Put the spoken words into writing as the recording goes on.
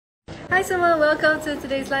Hi semua, welcome to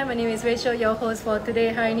today's live. My name is Rachel, your host for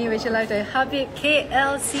today. Hari ni Rachel live dari Habib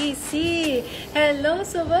KLCC. Hello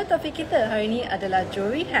semua, topik kita hari ni adalah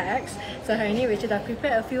jewelry hacks. So hari ni Rachel dah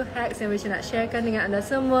prepare a few hacks yang Rachel nak sharekan dengan anda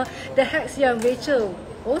semua. The hacks yang Rachel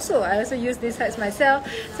I also use these hacks myself.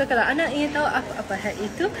 So kalau anda ingin tahu apa hack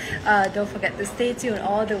itu, don't forget to stay tuned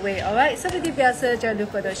all the way. Alright, seperti biasa jangan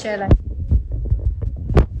lupa untuk share like.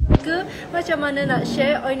 Macam mana nak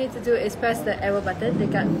share, all you need to do is press the arrow button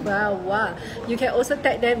dekat bawah. You can also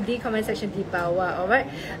tag them di comment section di bawah. Alright.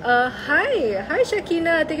 Hi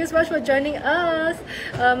Shakina, thank you so much for joining us.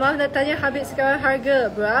 Maaf nak tanya, Habib sekarang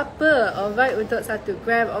harga berapa? Alright, untuk 1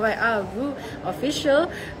 gram. Alright,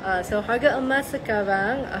 official. So harga emas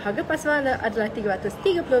sekarang, harga pasaran adalah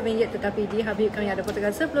RM330, tetapi di Habib kami ada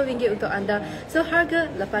potongan RM10 untuk anda. So harga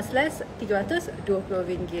lepas less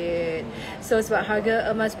RM320. So sebab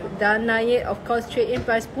harga emas dah naik, of course trade-in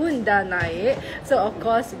price pun dah naik. So of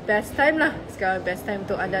course best time lah. Sekarang best time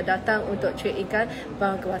untuk anda datang untuk trade-in kan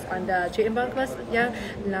barang kemas anda. Trade-in barang kemas yang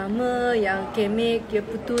lama, yang kemek, dia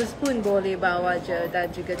putus pun boleh bawa je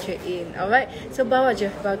dan juga trade-in. Alright, so bawa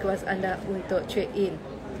je barang kemas anda untuk trade-in.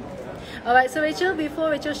 Alright, so Rachel,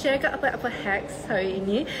 before Rachel share apa hacks hari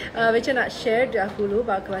ini, Rachel nak share dahulu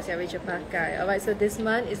barang kemas yang Rachel pakai. Alright, so this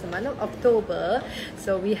month is the month of October.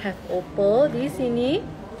 So we have opal di sini.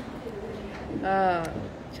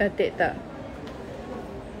 Cantik tak?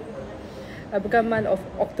 Bukan month of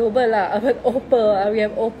October lah, but opal. We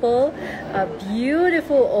have opal,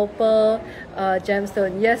 beautiful opal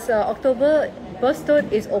gemstone. Yes, October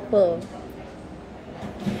birthstone is opal.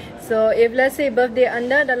 So if let's say birthday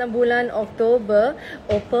anda dalam bulan Oktober,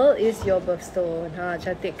 opal is your birthstone.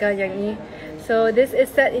 Cantik kan yang ni? So this is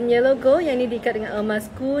set in yellow gold. Yang ni diikat dengan emas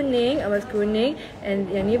kuning, and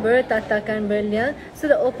yang ni bertatakan berlian. So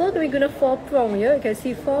the opal kami guna 4 prong ya. You can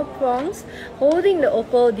see 4 prongs holding the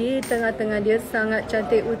opal di tengah-tengah dia. Sangat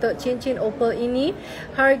cantik untuk cincin opal ini.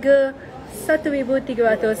 Harga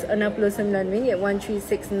RM1,369,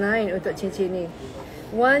 1369 untuk cincin ni.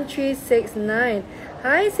 1369.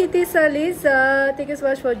 Hi Siti Saliza, thank you so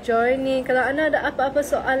much for joining. Kalau anda ada apa-apa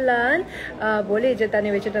soalan, boleh je tanya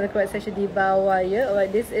Rachel dalam comment section di bawah ya. Alright,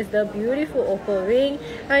 this is the beautiful opal ring.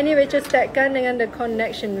 Hari ni Rachel stackkan dengan the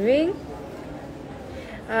connection ring.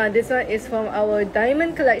 This one is from our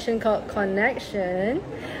diamond collection called Connection.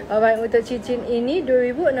 Alright, untuk cincin ini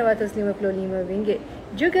RM2,655.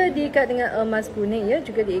 Juga diikat dengan emas kuning ya,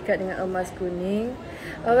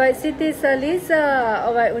 Alright, Siti Saliza.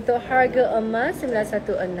 Alright, untuk harga emas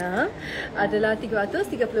 916 adalah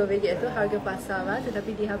RM330 itu harga pasaran,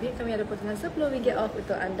 tetapi di Habib kami ada potongan RM10 off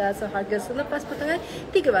untuk anda. So harga selepas potongan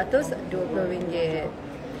RM320.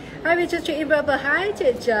 Hai Rachel, trade in berapa? Hai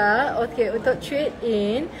Cik Ja. Okay, untuk trade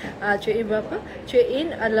in berapa? Trade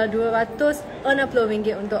in adalah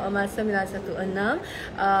RM260 untuk emas 916.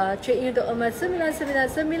 Trade in untuk emas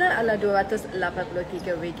 999 adalah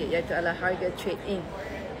RM283, iaitu adalah harga trade in.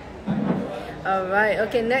 Alright,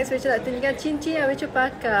 okay, next Rachel nak tunjukkan cincin yang Rachel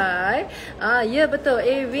pakai. Ya betul,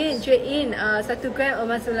 A-ring trade in 1 gram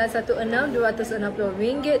emas 916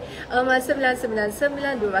 RM260, emas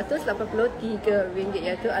 999 RM283,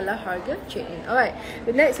 iaitu adalah harga trade in. Alright,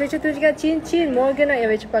 next Rachel tunjukkan cincin Morganite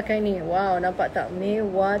yang Rachel pakai ni. Wow, nampak tak?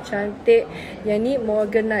 Mewah, cantik. Yang ni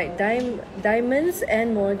Morganite, diamonds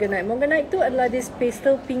and Morganite. Morganite tu adalah this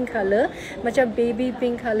pastel pink color, macam baby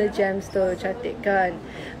pink color gemstone. Cantik kan?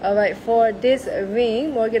 Alright, for this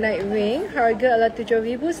ring, Morganite ring, harga adalah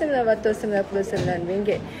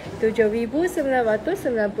RM7,999.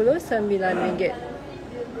 RM7,999.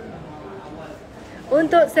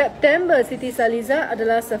 Untuk September, Siti Saliza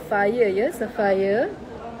adalah Sapphire ya, Sapphire.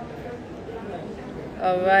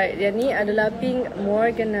 Alright, yang ni adalah pink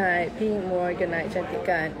Morganite, cantik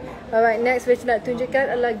kan? Alright, next Rachel nak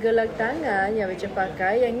tunjukkan adalah gelang tangan yang Rachel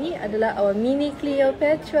pakai. Yang ni adalah our mini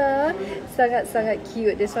Cleopatra. Sangat-sangat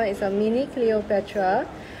cute. This one is a mini Cleopatra.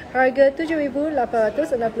 Harga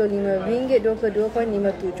RM7,865,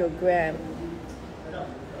 22.57 gram.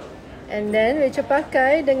 And then Rachel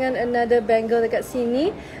pakai dengan another bangle dekat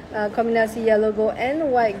sini, kombinasi yellow gold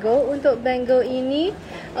and white gold. Untuk bangle ini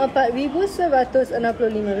RM4,165,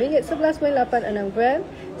 11.86 gram.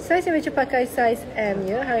 Saiz yang Rachel pakai saiz M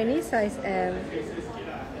ya. Hari ni saiz M.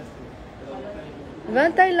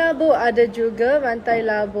 Rantai labo ada juga, rantai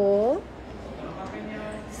labo.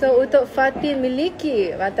 So untuk Fatin miliki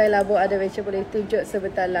rantai labo ada, Rachel boleh tunjuk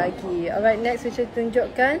sebentar lagi. Alright, next Rachel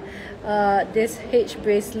tunjukkan this H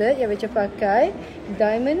bracelet yang Rachel pakai,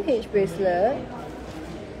 diamond H bracelet.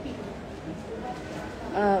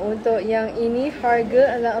 Untuk yang ini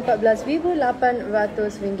harga adalah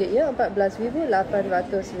RM14,800 ya, RM14,800.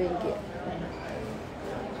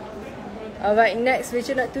 Alright, next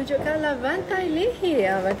Rachel nak tunjukkan lah rantai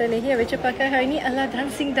leher. Rantai leher yang Rachel pakai hari ni adalah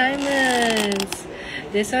Dancing Diamonds.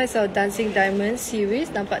 This one is our Dancing Diamonds series.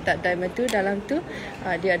 Nampak tak diamond tu dalam tu?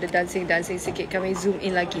 Dia ada dancing sikit. Kami zoom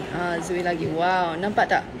in lagi. Zoom in lagi. Wow, nampak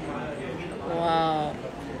tak? Wow.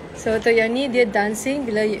 So untuk yang ni dia dancing,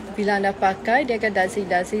 bila anda pakai dia akan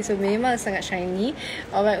dancing. So memang sangat shiny.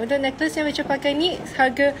 Alright, untuk necklace yang Rachel pakai ni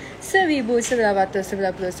harga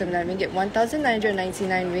RM1,999,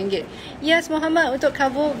 RM1,999. Yes Muhammad, untuk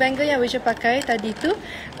cover bangle yang Rachel pakai tadi tu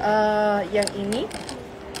yang ini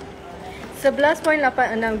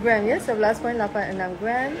 11.86 gram ya, 11.86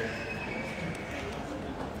 gram.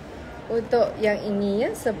 Untuk yang ini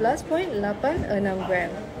ya, 11.86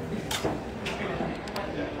 gram.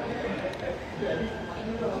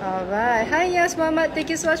 Alright, hi Yas Muhammad, thank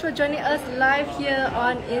you so much for joining us live here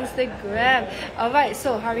on Instagram. Alright,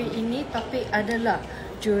 so hari ini topik adalah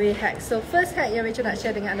jewelry hack. So first hack yang Rachel nak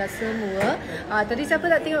share dengan anda semua, tadi siapa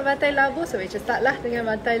nak tengok rantai labo, so Rachel start lah dengan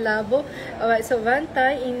rantai labo. Alright, so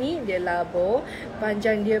rantai ini dia labo.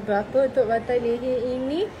 Panjang dia berapa untuk rantai leher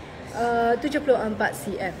ini? 74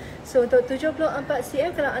 cm. So untuk 74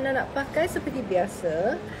 cm, kalau anda nak pakai seperti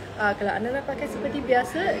biasa,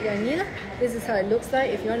 yang ni lah, this is how it looks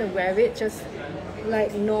like. If you want to wear it just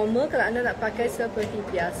like normal, kalau anda nak pakai seperti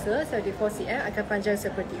biasa 74 cm akan panjang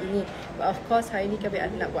seperti ini. But of course hari ni kami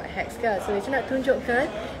ada nak buat hacks kan. So Rachel nak tunjukkan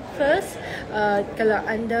first, kalau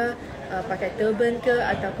anda pakai turban ke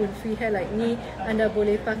ataupun free hair like ni, anda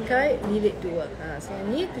boleh pakai lilit dua. So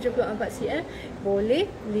yang ni 74 cm boleh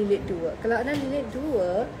lilit dua. Kalau anda lilit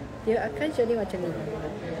dua, dia akan jadi macam ni.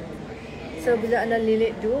 So bila anda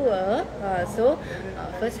lilit dua,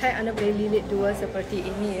 first hack anda boleh lilit dua seperti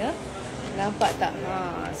ini ya. Nampak tak?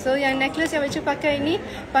 So yang necklace yang Rachel pakai ni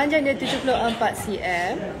panjang dia 74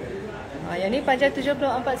 cm. Yang ni panjang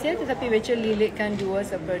 74 cm tetapi Rachel lilitkan dua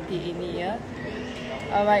seperti ini ya.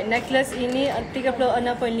 Alright, necklace ini 36.5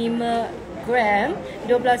 gram,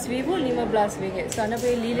 RM12,015. So anda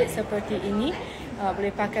boleh lilit seperti ini.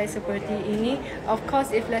 Boleh pakai seperti ini. Of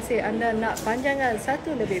course, if let's say anda nak panjangan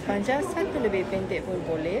satu lebih panjang, satu lebih pendek pun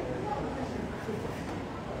boleh.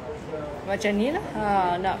 Macam ni lah.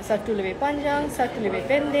 Nak satu lebih panjang, satu lebih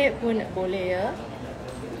pendek pun boleh ya.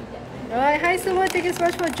 Alright, hi semua. Thank you so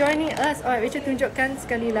much for joining us. Alright, Rachel tunjukkan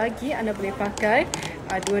sekali lagi. Anda boleh pakai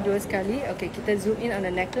dua-dua sekali. Okay, kita zoom in on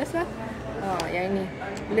the necklace lah. Yang ini.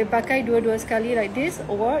 Boleh pakai dua-dua sekali like this.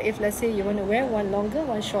 Or if let's say you want to wear one longer,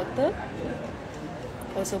 one shorter,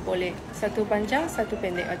 also boleh. Satu panjang, satu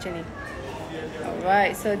pendek macam ni.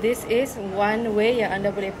 Alright, so this is one way yang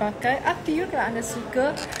anda boleh pakai. Up to you kalau anda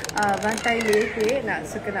suka rantai leher,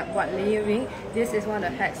 suka nak buat layering, this is one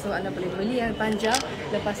of the hacks. So anda boleh beli yang panjang,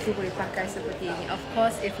 lepas tu boleh pakai seperti ini. Of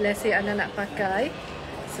course, if let's say anda nak pakai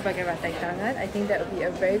sebagai rantai tangan, I think that would be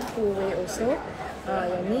a very cool way also.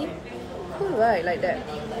 Yang ni cool right, like that.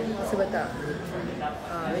 Sebentar,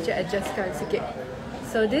 Rachel adjustkan sikit.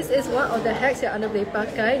 So this is one of the hacks yang anda boleh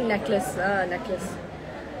pakai necklace.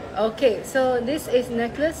 Okay, so this is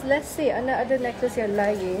necklace. Let's say anda ada necklace yang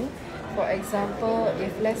lain. For example,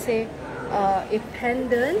 if let's say if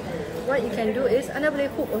pendant, what you can do is anda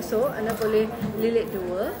boleh hook also. Anda boleh lilit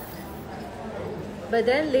dua. But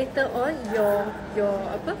then later on the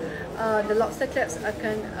lobster clasp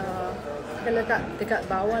akan letak dekat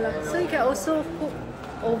bawah lah. So you can also hook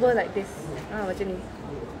over like this. Macam ni.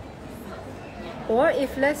 Or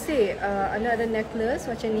if let's say anda ada necklace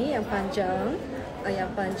macam ni yang panjang,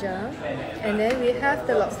 and then we have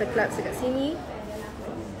the lobster clasp dekat sini,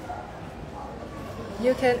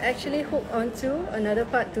 you can actually hook onto another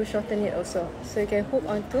part to shorten it also. So you can hook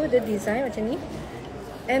onto the design macam ni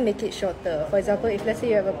and make it shorter. For example, if let's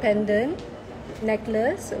say you have a pendant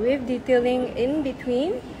necklace with detailing in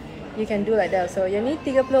between, you can do like that. So yang ni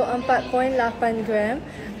 34.8 gram,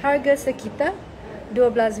 harga sekitar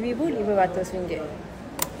RM12,500.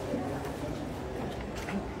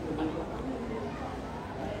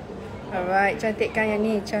 Alright, cantik kan yang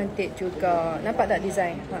ni? Cantik juga. Nampak tak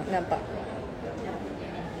design? Nampak.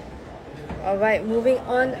 Alright, moving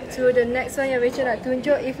on to the next one yang Rachel nak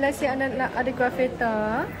tunjuk. If let's say anda nak ada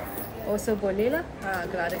graffita, also boleh lah.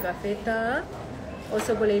 Kalau ada graffita,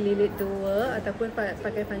 also boleh lilit dua, ataupun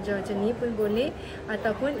pakai panjang macam ni pun boleh,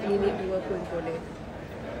 ataupun lilit dua pun boleh.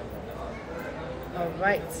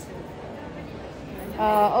 Alright.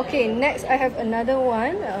 Okay, next I have another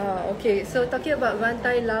one. Okay, so talking about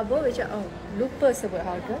rantai labo, Rachel lupa sebut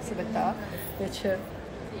harga sebentar. Rachel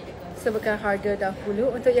sebutkan harga dahulu.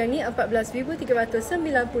 Untuk yang ni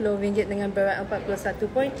RM14,390 dengan berat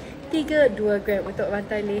 41.32 gram untuk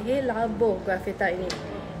rantai leher labo graffita ini.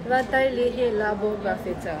 Rantai leher labo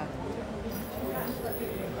graffita.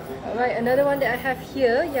 Alright, another one that I have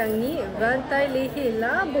here, yang ni rantai leher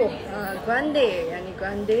labuh. Grande, yang ni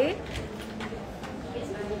grande.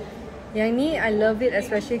 Yang ni I love it,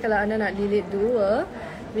 especially kalau anda nak lilit dua,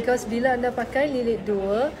 because bila anda pakai lilit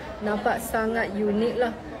dua, nampak sangat unik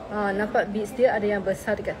lah. Nampak beads dia ada yang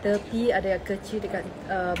besar dekat tepi, ada yang kecil dekat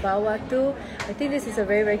bawah tu. I think this is a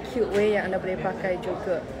very cute way yang anda boleh pakai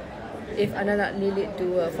juga if anda nak lilit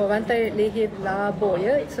dua. For rantai leher labuh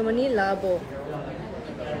ya, semua ni labuh.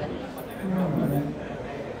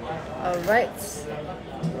 Alright.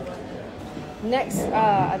 Next,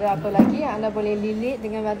 ada apa lagi yang anda boleh lilit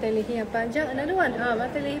dengan rantai leher yang panjang? Another one,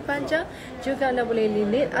 rantai leher panjang juga anda boleh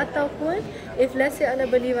lilit. Ataupun if let's say anda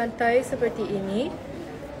beli rantai seperti ini,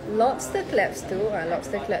 lobster clasp tu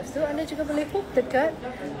anda juga boleh hook dekat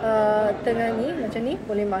tengah ni, macam ni,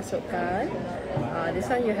 boleh masukkan. This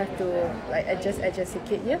one you have to like adjust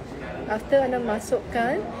sikit ya. After anda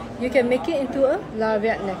masukkan, you can make it into a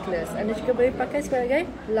lariat necklace. Anda juga boleh pakai sebagai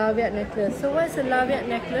lariat necklace. So what's a lariat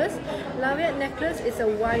necklace? Lariat necklace is a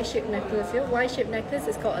Y-shaped necklace ya. Y-shaped necklace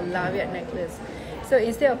is called a lariat necklace. So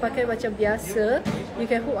instead of pakai macam biasa, you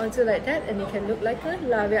can hook onto like that and it can look like a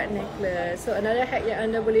lariat necklace. So another hack yang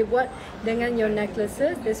anda boleh buat dengan your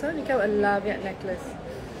necklaces, this one become a lariat necklace.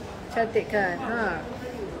 Cantik kan?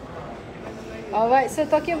 Alright, so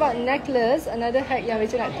talking about necklace, another hack yang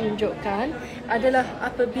Rachel nak tunjukkan adalah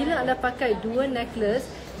apabila anda pakai dua necklace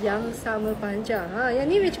yang sama panjang. Yang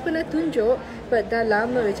ni Rachel pernah tunjuk, but dah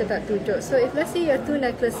lama Rachel tak tunjuk. So if let's say you have two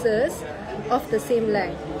necklaces of the same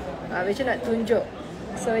length, Rachel nak tunjuk.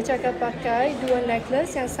 So Rachel akan pakai dua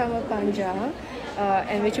necklace yang sama panjang,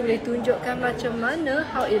 and Rachel boleh tunjukkan macam mana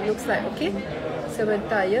how it looks like. Okay,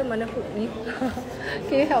 sebentar ya, mana hook ni?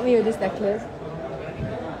 Can you help me with this necklace?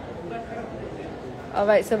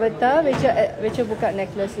 Alright, sebentar Rachel buka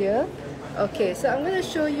necklace here. Okay, so I'm going to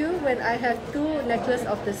show you when I have two necklace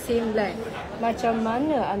of the same length, macam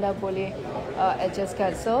mana anda boleh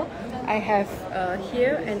adjustkan. So I have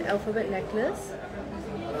here an alphabet necklace.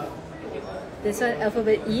 This one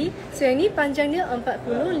alphabet E. So yang ni panjang dia 45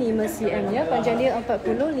 cm ya. Panjang dia 45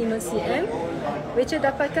 cm. Rachel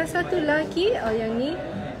dapatkan satu lagi yang ni.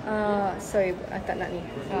 Sorry, tak nak ni.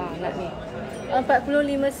 Nak ni.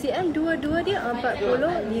 45 cm, dua-dua dia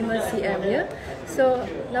 45 cm ya. So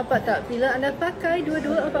nampak tak, bila anda pakai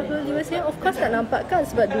dua-dua 45 cm, of course tak nampak kan,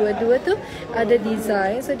 sebab dua-dua tu ada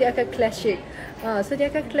design, so dia akan clashing. So dia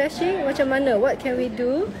akan clashing macam mana? What can we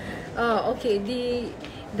do? Okay, di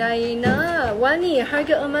Daina, Wani,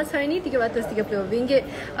 harga emas hari ni RM330.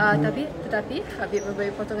 Tetapi Habib memberi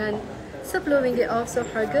potongan RM10 off, so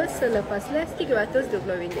harga selepas less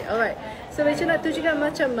RM320. Alright, so Rachel nak tunjukkan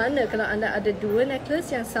macam mana kalau anda ada dua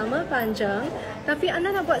necklace yang sama panjang, tapi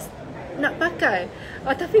anda nak pakai,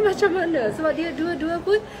 tapi macam mana? Sebab dia dua-dua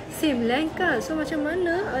pun same length kan. So macam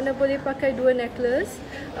mana anda boleh pakai dua necklace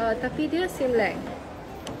tapi dia same length?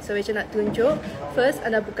 So Rachel nak tunjuk. First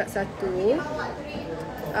anda buka satu,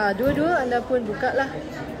 dua-dua anda pun buka lah.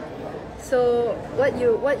 So what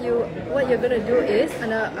you're gonna do is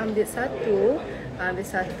anda ambil satu,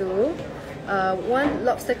 one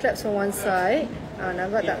lobster clasp on one side.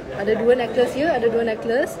 Nampak tak? Ada dua necklace here, ada dua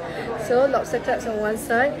necklace. So lobster clasp on one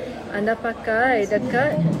side, anda pakai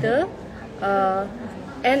dekat the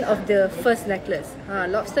end of the first necklace.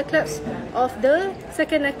 Lobster clasp of the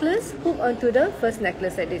second necklace, hook onto the first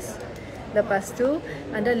necklace like this. Lepas tu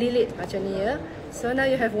anda lilit macam ni ya. So now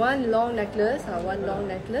you have one long necklace,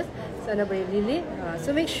 so anda boleh lilit.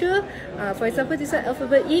 So make sure, for example this one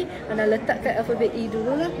alphabet E, anda letakkan alphabet E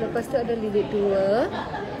dulu lah. Lepas tu ada lilit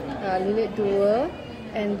dua,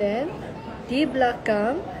 and then di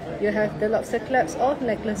belakang you have the lobster clasp of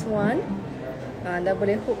necklace 1. Anda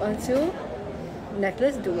boleh hook onto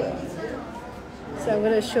necklace 2. So I'm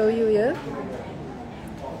going to show you ya.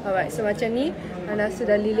 Alright, so macam ni anda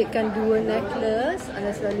sudah lilitkan dua necklace, and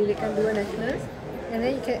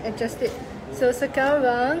then you can adjust it. So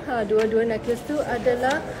sekarang dua-dua necklace tu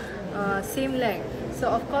adalah same length. So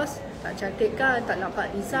of course tak cantik kan, tak nampak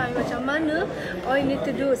design macam mana. All you need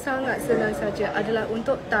to do sangat senang saja adalah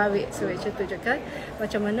untuk tarik. So Rachel tunjukkan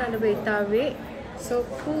macam mana anda boleh tarik. So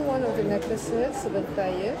pull one of the necklaces sebentar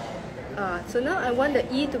ya. So now I want the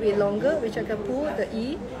E to be longer, which I can pull the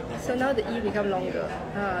E. So now the E become longer,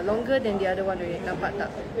 longer than the other one already. Nampak tak?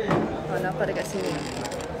 Nampak dekat sini.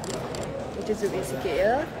 Kita zoom in sikit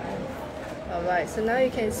ya. Alright, so now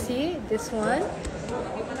you can see this one.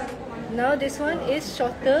 Now this one is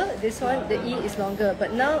shorter, this one the E is longer.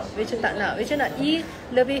 But now Rachel tak nak. Rachel nak E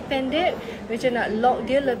lebih pendek, Rachel nak lock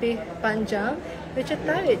dia lebih panjang. Rachel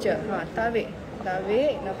tarik je. Tarik.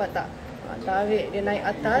 Nampak tak? Tarik dia naik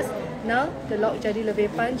atas. Now the lock jadi lebih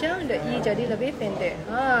panjang, the E jadi lebih pendek.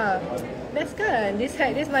 Best kan? This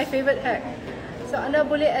hack, this is my favorite hack. So anda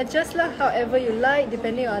boleh adjust lah however you like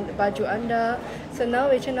depending on baju anda. So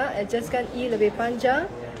now Rachel nak adjustkan E lebih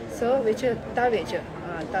panjang. So Rachel tarik je.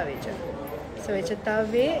 Tarik je. So Rachel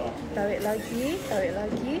tarik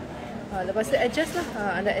lagi. Lepas tu adjust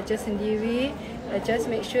lah. Anda adjust sendiri.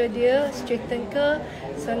 Adjust, make sure dia straighten ke.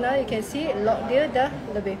 So now you can see lock dia dah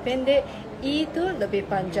lebih pendek. E tu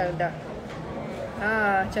lebih panjang dah.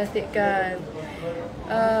 Cantik kan?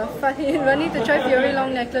 Fahim running to try very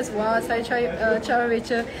long necklace. Wah, saya try cara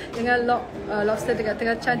Rachel dengan lock lobster dekat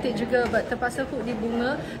tengah, cantik juga, but terpaksa hook di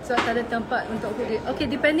bunga sebab tak ada tempat untuk hook di.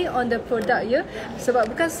 Okay, depending on the product ya.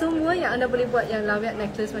 Sebab bukan semua yang anda boleh buat yang lariat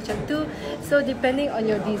necklace macam tu. So depending on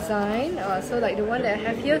your design, so like the one that I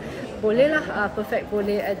have here, bolehlah perfect,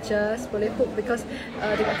 boleh adjust, boleh hook because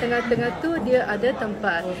dekat tengah-tengah tu dia ada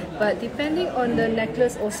tempat. But depending on the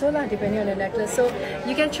necklace also lah, depending on the necklace. So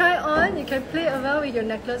you can try on, you can play around with your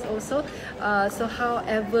necklace also. So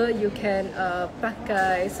however you can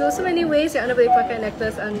pakai. So many ways yang anda boleh pakai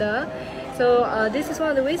necklace anda. So this is one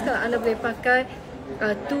of the ways kalau anda boleh pakai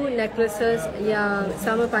two necklaces yang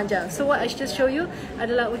sama panjang. So what I just show you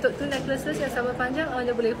adalah untuk two necklaces yang sama panjang,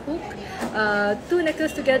 anda boleh hook two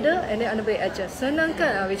necklaces together and then anda boleh adjust. Senang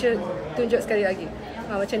kan? Rachel tunjuk sekali lagi.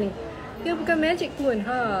 Macam ni. Dia bukan magic pun,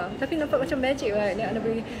 tapi nampak macam magic, right?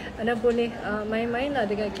 Anda boleh main-main lah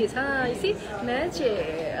dengan kids. You see, magic.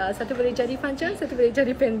 Satu boleh jadi panjang, satu boleh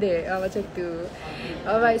jadi pendek, macam tu.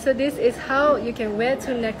 Alright, so this is how you can wear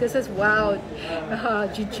two necklaces. Wow,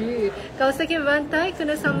 jujur. Kalau second rantai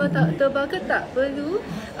kena sama tebal ke tak? Perlu.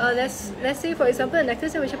 Let's say for example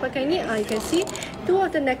necklace yang macam pakai ni, you can see two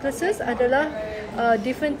of the necklaces adalah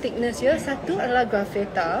different thickness ya. Satu adalah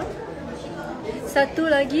graphita. Satu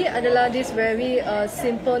lagi adalah this very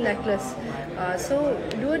simple necklace. So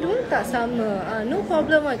dua-dua tak sama. No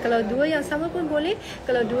problem lah. Kalau dua yang sama pun boleh.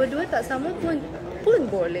 Kalau dua-dua tak sama pun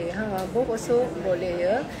boleh. Both also boleh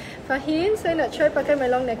ya. Fahim, saya nak try pakai my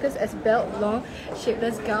long necklace as belt long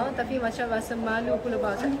shapeless gown, tapi macam rasa malu pula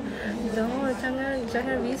macam. No,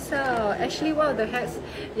 jangan risau. Actually one of the hacks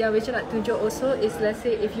yang Rachel nak tunjuk also is, let's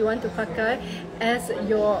say if you want to pakai as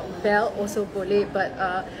your belt also boleh, but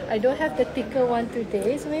I don't have the thicker one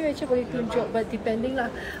today, so maybe Rachel boleh tunjuk, but depending lah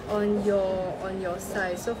on your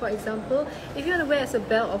size. So for example, if you want to wear as a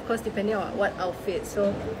belt, of course depending on what outfit.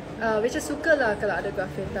 So Rachel suka lah kalau ada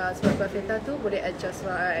graphita, sebab graphita tu boleh adjust,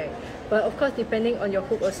 right? But of course depending on your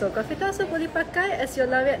hook also. Graphita also boleh pakai as your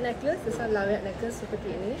lariat necklace. This one lariat necklace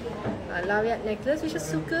seperti ini. Lariat necklace, which is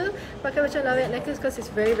suka pakai macam lariat necklace because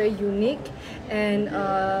it's very very unique and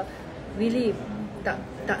really tak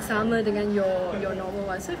sama dengan your normal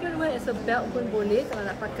one. So if you want to wear as a belt pun boleh kalau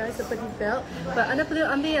nak pakai seperti belt. But anda perlu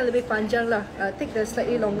ambil yang lebih panjang lah. Take the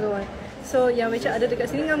slightly longer one. So yang macam ada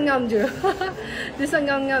dekat sini ngam-ngam je. This one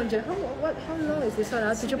ngam-ngam je. How long is this one?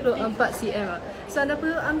 74 cm. So anda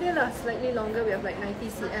perlu ambil lah slightly longer. We have like 90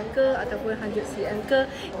 cm ke ataupun 100 cm ke.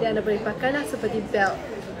 Yang anda boleh pakai lah seperti belt.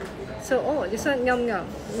 So this one ngam-ngam.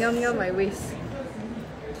 Ngam-ngam my waist.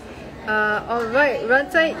 Alright,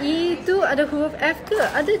 rantai E tu ada huruf F ke?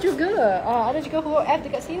 Ada juga. Ada juga huruf F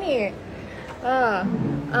dekat sini.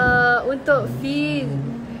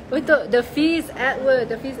 Untuk the fees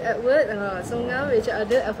Edward, so ngam Rachel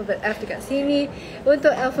ada alphabet F dekat sini.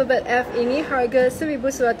 Untuk alphabet F ini harga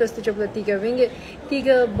RM1,173,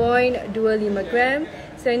 3.25 gram.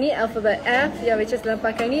 So ini alphabet F yang Rachel sedang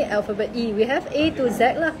pakai ni alphabet E. We have A to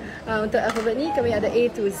Z lah. Untuk alphabet ni kami ada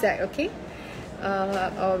A to Z, okay?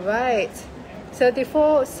 Alright.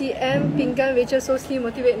 34 cm pinggan Rachel so slim,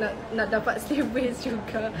 motivate nak dapat slim waist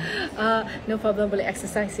juga. No problem, boleh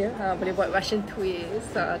exercise ya. Boleh buat Russian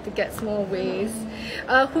twist to get small waist.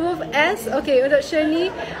 Huruf S, okay, untuk Shirley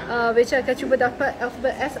Rachel akan cuba dapat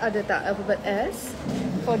alphabet S. Ada tak alphabet S?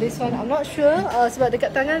 For this one I'm not sure, sebab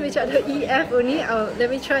dekat tangan Rachel ada E, F only. Let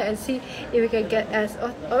me try and see if we can get S.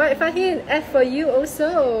 Alright Fahim, F for you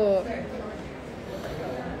also.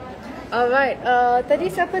 Alright,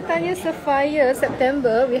 tadi siapa tanya sapphire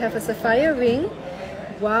September? We have a sapphire ring.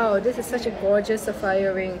 Wow, this is such a gorgeous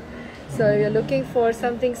sapphire ring. So you're looking for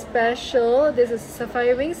something special. This is a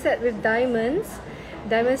sapphire ring set with diamonds.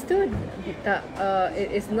 Diamonds too,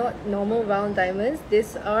 it is not normal round diamonds.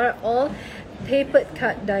 These are all tapered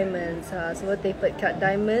cut diamonds. Semua tapered cut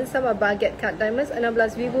diamonds. Sama baguette cut diamonds.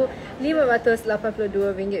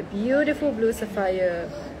 RM16,582. Beautiful blue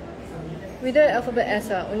sapphire. Without alphabet S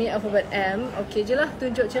only alphabet M. Okay je lah,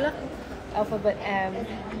 tunjuk je lah alphabet M.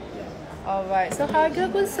 Alright, so harga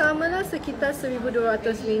pun sama lah, sekitar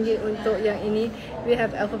RM1,200 untuk yang ini. We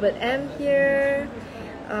have alphabet M here.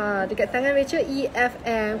 Dekat tangan Rachel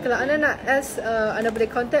EFM. Kalau anda nak anda boleh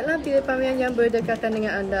contact lah pilih pameran yang berdekatan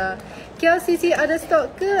dengan anda. KLCC ada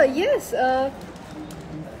stok ke? Yes.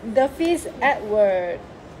 Duffy's Edward.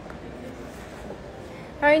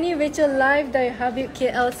 Hari ni Rachel live dari Habib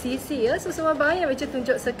KLCC ya. So semua barang yang Rachel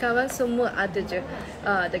tunjuk sekarang semua ada je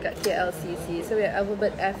dekat KLCC. So we have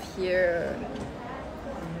alphabet F here.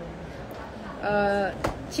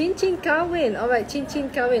 Cincin kahwin. Alright, cincin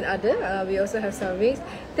kahwin ada. We also have some rings.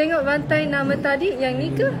 Tengok rantai nama tadi. Yang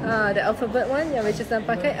ni ke? The alphabet one yang Rachel sedang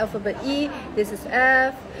pakai. Alphabet E. This is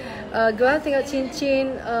F. Korang tengok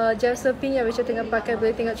cincin gemstone pin yang Rachel tengah pakai.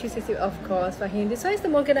 Boleh tengok 360 of course, Fahim. This one is the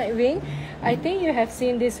morganite ring. I think you have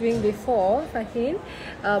seen this ring before, Fahim.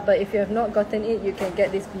 But if you have not gotten it, you can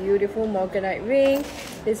get this beautiful morganite ring.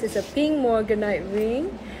 This is a pink morganite ring.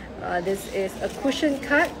 This is a cushion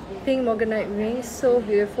cut pink morganite ring, so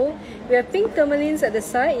beautiful. We have pink tourmalines at the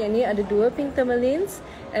side. Yang ni ada 2 pink tourmalines,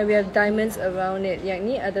 and we have diamonds around it. Yang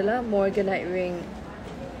ni adalah morganite ring.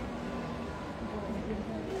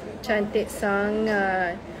 Cantik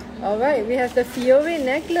sangat. Alright, we have the Fiore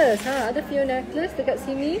necklace. Ada Fiore necklace dekat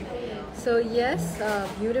sini. So yes,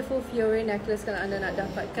 beautiful Fiore necklace kalau anda nak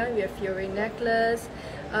dapatkan. We have Fiore necklace.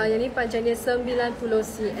 Yang ni panjang dia 90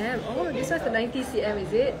 cm. Oh, this one's the 90 cm,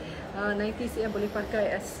 is it? 90 cm boleh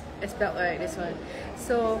pakai as belt, right? This one.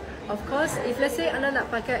 So of course, if let's say anda nak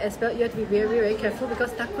pakai as belt, you have to be very very careful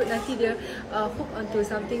because takut nanti dia hook onto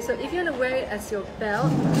something. So if you want to wear it as your belt,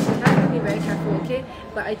 you have to be very careful, okay?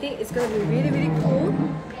 But I think it's gonna be really really cool.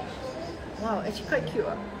 Wow, actually quite cute.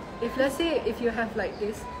 If let's say if you have like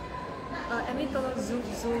this, I mean tolong zoom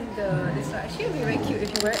this one. Actually it'll be very cute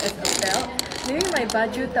if you wear it as a belt. Maybe my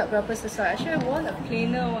baju tak berapa sesuai. Actually I want a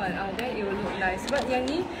plainer one. Then it will look nice. But yang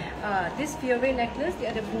ni, this Fiore necklace,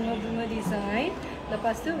 dia ada bunga-bunga design.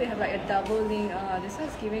 Lepas tu we have like a double link. This one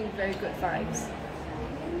is giving very good vibes.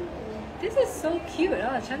 This is so cute.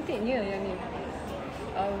 Cantiknya yang ni.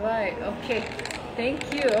 Alright, okay.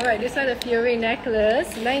 Thank you. Alright, this one the Fiore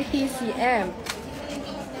necklace, 90 cm.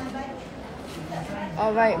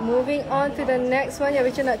 Alright, moving on to the next one yang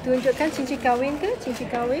Rachel nak tunjukkan. Cincin kahwin ke? Cincin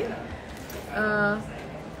kahwin?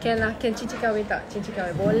 Can cincin kahwin tak? Cincin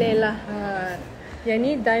kahwin, boleh lah. Yang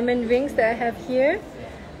ni diamond rings that I have here.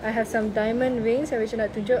 I have some diamond rings yang Rachel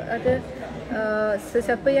nak tunjuk. Ada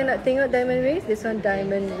sesiapa yang nak tengok diamond rings? This one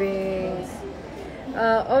diamond rings.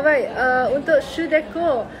 Alright, untuk shoe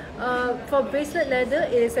deco, for bracelet leather,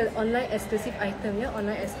 it is an online exclusive item ya,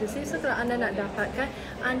 online exclusive. So kalau anda nak dapatkan,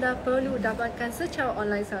 anda perlu dapatkan secara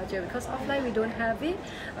online saja because offline we don't have it.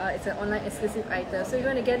 It's an online exclusive item. So if you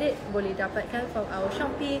want to get it, boleh dapatkan from our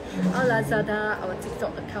Shopee, our Lazada, our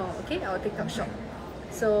TikTok account, okay, our TikTok shop.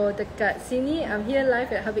 So dekat sini, I'm here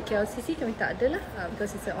live at Habib KLCC. Kami tak ada lah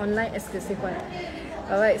because it's an online exclusive one.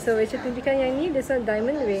 Alright, so Rachel tunjukkan yang ni. This one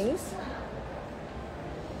diamond rings.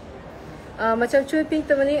 Macam cuy pink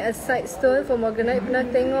tourmaline as side stone for morganite. Pernah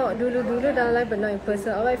tengok dulu dalam live but not in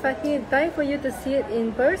person. Alright Fatih, time for you to see it in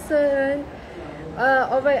person.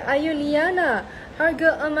 Alright, Ayu Liana,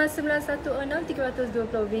 harga emas 916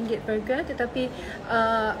 RM320 per gram. Tetapi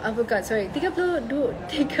bukan, sorry,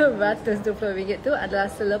 RM320 tu adalah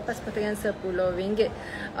selepas potongan RM10.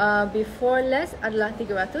 Before less adalah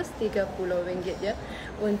RM330 ya,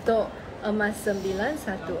 untuk emas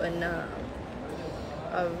 916.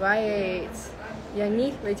 Alright, yang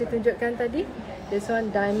ni Rachel tunjukkan tadi. This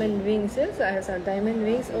one diamond rings ya. So I have some diamond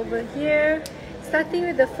rings over here. Starting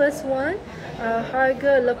with the first one,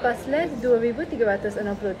 harga lepas less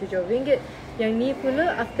RM2,367. Yang ni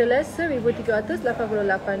pula after less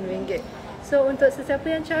RM1,388. So untuk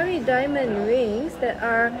sesiapa yang cari diamond rings that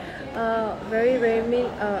are very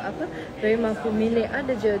mampu milik,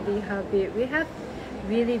 ada je di Habib. We have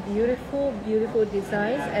really beautiful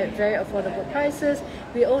designs at very affordable prices.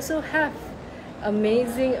 We also have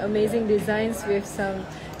amazing designs with some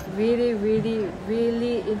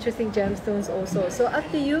really interesting gemstones also. So up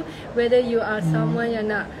to you whether you are someone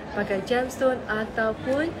yang nak pakai gemstone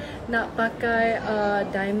ataupun nak pakai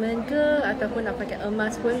diamond ke ataupun nak pakai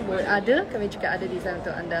emas pun boleh ada. Kami juga ada design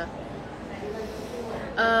untuk anda.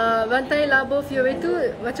 Rantai labo Fiore tu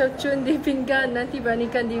macam cun di pinggan. Nanti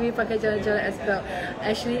beranikan diri pakai jalan-jalan as belt.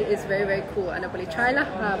 Actually it's very cool. Anda boleh try lah.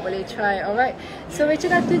 Boleh try. Alright, so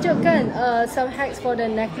Rachel nak tunjukkan some hacks for the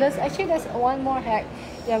necklace. Actually there's one more hack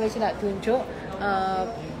yang Rachel nak tunjuk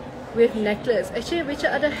with necklace. Actually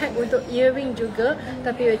Rachel ada hack untuk earring juga,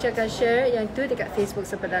 tapi Rachel akan share yang tu dekat Facebook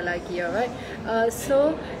sebentar lagi. Alright,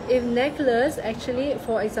 so if necklace, actually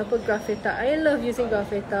for example graphita, I love using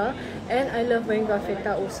graphita and I love wearing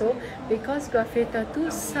graphita also because graphita tu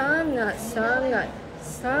sangat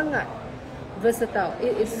versatile.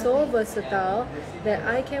 It is so versatile that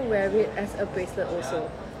I can wear it as a bracelet also.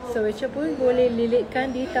 So Rachel pun boleh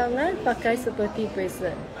lilitkan di tangan pakai seperti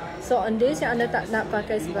bracelet. So on days yang anda tak nak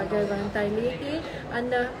pakai sebagai rantai leher,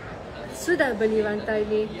 anda sudah beli rantai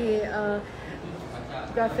leher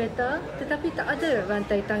graffita tetapi tak ada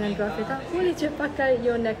rantai tangan graffita, boleh je pakai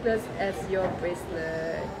your necklace as your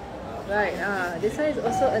bracelet. Right, this one is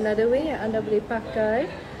also another way yang anda boleh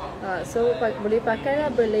pakai. So boleh pakai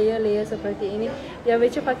lah berlayer-layer seperti ini. Yang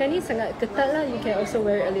Rachel pakai ni sangat ketat lah. You can also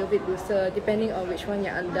wear it a little bit looser depending on which one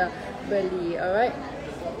yang anda beli. Alright.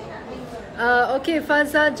 Okay,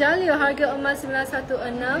 Fazal Jalil, harga emas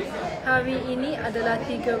 916 hari ini adalah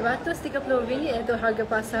RM330 iaitu harga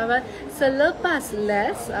pasaran selepas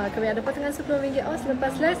less. Kami ada potongan RM10 off,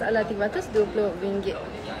 selepas less adalah RM320.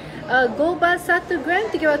 Gold bar 1 gram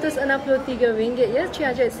RM363 ya,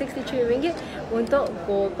 RM363 untuk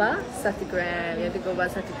gold bar 1 gram, iaitu gold bar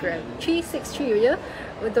 1 gram $363 ya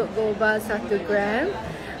untuk gold bar 1 gram.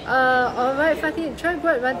 Alright Fatih, try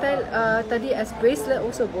buat rantai tadi as bracelet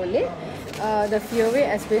also boleh. The Fiore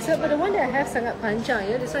as bracelet, but the one that I have sangat panjang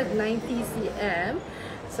ya, this one 90 cm,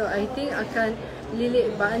 so I think akan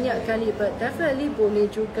lilit banyak kali, but definitely boleh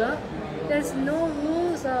juga. There's no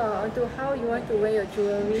rules untuk how you want to wear your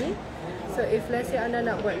jewellery. So if let's say anda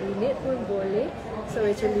nak buat lilit pun boleh. So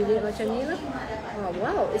Rachel lilit macam ni lah.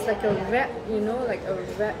 Wow, it's like a wrap, you know, like a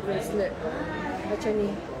wrap bracelet macam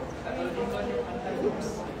ni. Oops,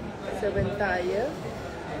 sebentar ya.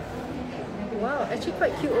 Wow, actually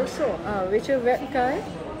quite cute also. Rachel wrapkan,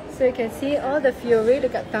 so you can see all the Fiore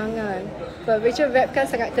dekat tangan. But Rachel wrapkan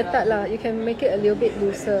sangat ketat lah. You can make it a little bit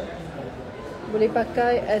looser. Boleh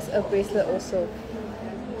pakai as a bracelet also.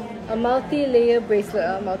 A multi-layer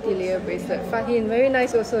bracelet, multi-layer bracelet. Fahim, very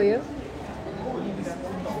nice also ya.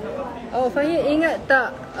 Oh, Fahim ingat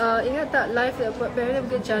tak live Parallel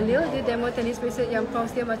Bukit Jalil, dia demo tennis bracelet yang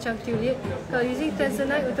prompts dia macam tulip. Kalau using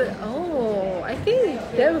tanzanite untuk, I think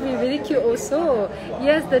that would be really cute also.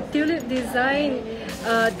 Yes, the tulip design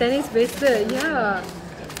tennis bracelet, yeah.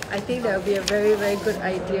 I think that would be a very good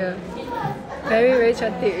idea. Very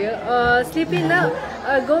cantik ya. Sleepy Now,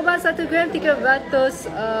 gold bar 1 gram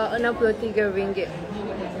RM363.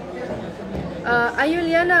 Ayu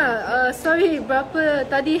Liana, sorry berapa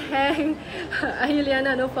tadi hang. Ayu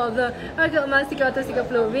Liana, no problem. Harga emas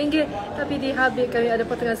RM330, tapi di Habib kami ada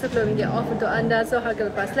potongan RM10 off untuk anda. So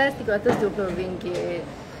harga lepas less RM320.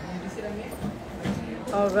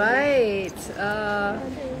 Alright.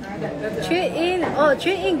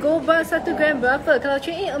 Trade in gold bar 1 gram berapa? Kalau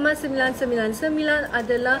trade in emas 999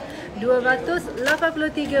 adalah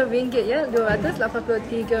RM283 ya,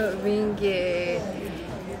 RM283.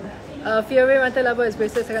 Fiore rantai laba is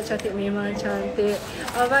bracelet sangat cantik, memang cantik.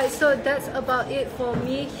 Alright, so that's about it for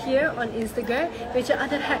me here on Instagram. Rachel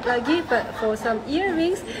ada hack lagi, but for some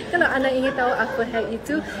earrings, kalau anda ingin tahu apa hack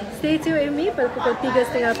itu, stay tuned with me pada pukul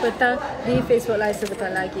 3.30 petang di Facebook Live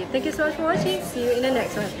sebentar lagi. Thank you so much for watching. See you in the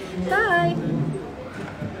next one. Bye.